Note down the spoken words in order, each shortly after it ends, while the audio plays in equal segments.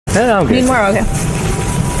No, I'm good. Need more? Okay.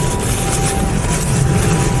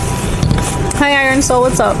 Hi, Iron Soul.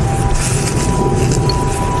 What's up?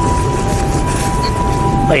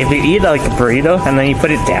 Like, if you eat like a burrito and then you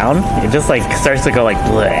put it down, it just like starts to go like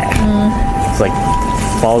bleh. It's like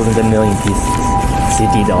falls into a million pieces. So you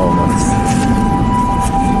eat all at once.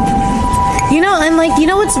 You know, and like, you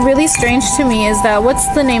know what's really strange to me is that, what's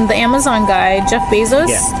the name? The Amazon guy, Jeff Bezos?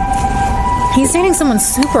 Yeah. He's dating someone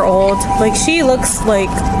super old. Like, she looks like,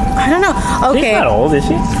 I don't know. Okay. She's not old, is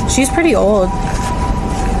she? She's pretty old.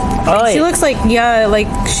 Oh, She looks like, yeah, like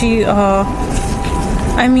she,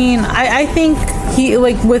 I mean, I think he,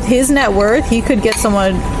 like, with his net worth, he could get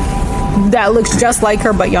someone that looks just like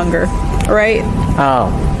her but younger, right?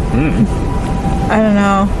 Oh. I don't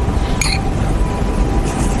know.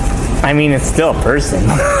 I mean, it's still a person.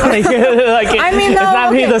 like, I mean, no, it's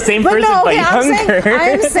not okay. the same person, but younger.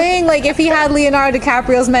 I'm saying, like, if he had Leonardo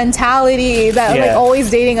DiCaprio's mentality that, like, always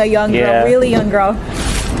dating a young girl, really young girl.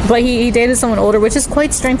 But he dated someone older, which is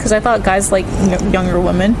quite strange because I thought guys like younger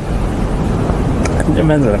women. It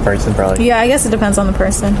depends on the person, probably. Yeah, I guess it depends on the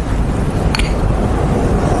person.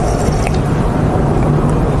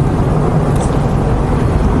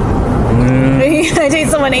 I date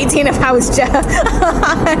someone 18 if I was Jeff.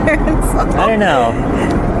 I don't know.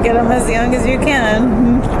 Get them as young as you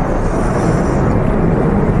can.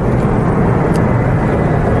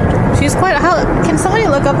 She's quite. How can somebody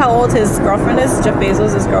look up how old his girlfriend is? Jeff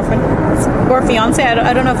Bezos' girlfriend or fiance?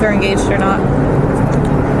 I don't know if they're engaged or not.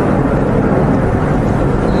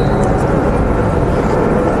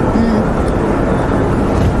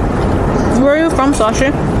 Where are you from,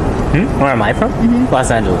 Sasha? Where am I from?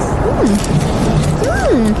 Los Angeles.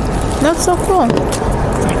 That's so cool.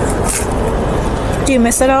 Do you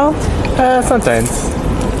miss it all? Sometimes.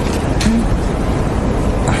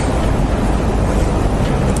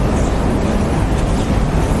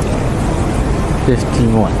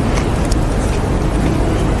 $51.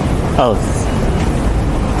 Oh,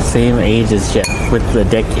 same age as Jeff with the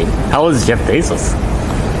decade. How old is Jeff Bezos?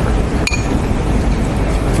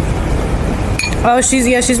 Oh,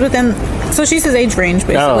 she's within. So she's his age range,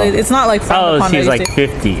 basically. Oh. It's not like frowned upon. She's like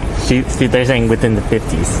 50. They're saying within the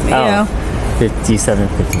 50s. Yeah. 57,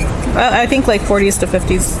 50. I think like 40s to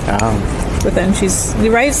 50s. Oh. But then she's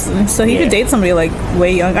right, so he could date somebody like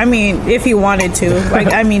way young. I mean, if he wanted to.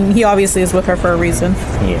 Like, I mean, he obviously is with her for a reason.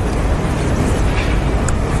 Yeah.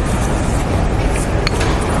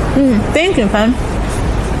 Thank you, Pen.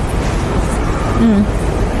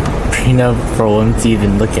 Prenup for women to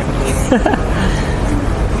even look at me.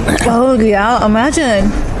 Oh yeah, imagine.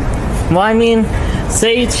 Well, I mean,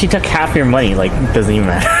 say she took half your money, like, it doesn't even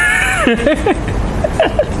matter.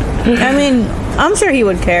 I mean, I'm sure he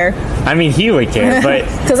would care. I mean, he would care, but...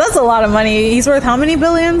 Because that's a lot of money. He's worth how many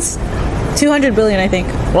billions? 200 billion, I think.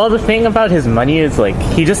 Well, the thing about his money is, like,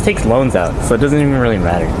 he just takes loans out, so it doesn't even really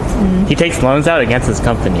matter. He takes loans out against his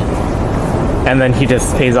company. And then he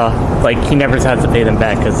just pays off, like, he never has to pay them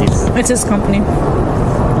back because he's... It's his company,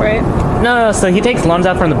 right? No, so he takes loans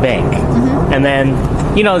out from the bank. And then,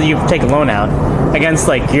 you know, you take a loan out against,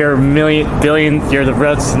 like, your billion, you're the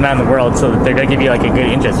richest man in the world, so they're going to give you, like, a good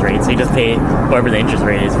interest rate. So you just pay whatever the interest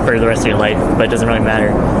rate is for the rest of your life, but it doesn't really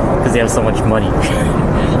matter because you have so much money.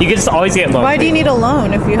 You can just always get loans. Why do you need a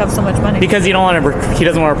loan if you have so much money? Because you don't want to, he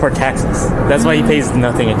doesn't want to report taxes. That's why he pays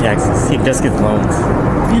nothing in taxes. He just gets loans.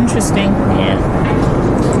 Interesting. Yeah.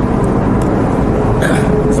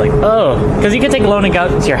 It's like, oh, because you can take a loan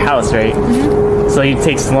against your house, right? So he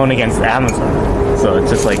takes a loan against Amazon. So it's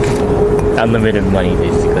just like unlimited money,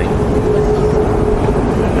 basically.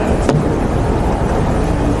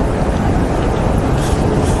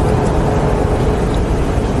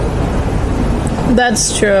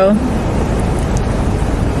 That's true.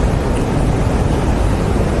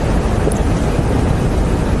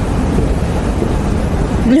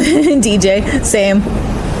 DJ, same.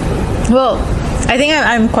 Well, I think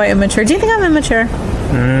I'm quite immature. Do you think I'm immature?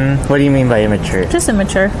 What do you mean by immature? Just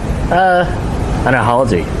immature. I don't know, how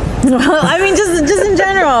old are you? Well, I mean, just in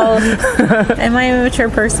general. Am I a mature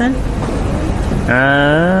person?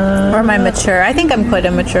 Or am I mature? I think I'm quite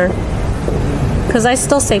immature. Because I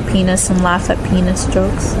still say penis and laugh at penis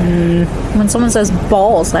jokes. When someone says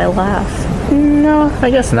balls, I laugh. No, I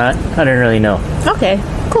guess not. I don't really know. Okay,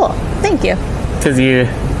 cool. Thank you. Because you,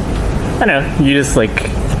 I don't know, you just like,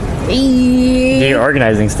 you're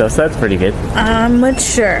organizing stuff, so that's pretty good. I'm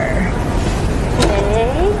mature.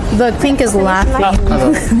 The pink is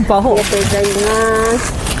laughing. Balls.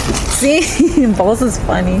 See? Balls is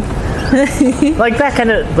funny. Like that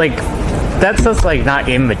kind of, like, that's just like not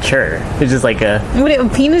immature. It's just like a...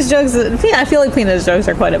 Penis jokes, I feel like penis jokes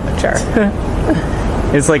are quite immature.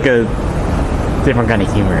 It's like a different kind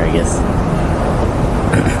of humor, I guess.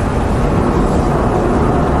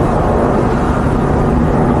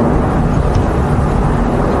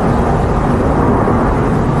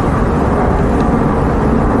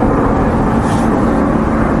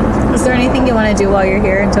 Is there anything you want to do while you're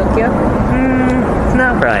here in Tokyo?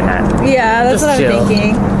 No, probably not. Yeah, that's Just what chill. I'm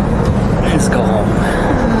thinking. Let's go home.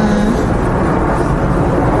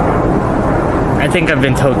 I think I've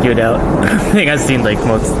been Tokyo'd out. I think I've seen like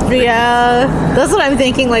most. Yeah, that's what I'm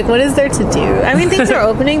thinking. Like, what is there to do? I mean, things are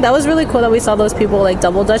opening. That was really cool that we saw those people like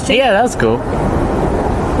double dutching. Yeah, that was cool.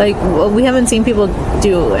 Like, we haven't seen people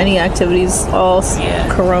do any activities all Yeah.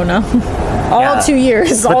 Corona. All Yeah. 2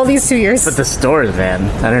 years. All these 2 years. But the stores, man.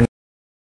 I don't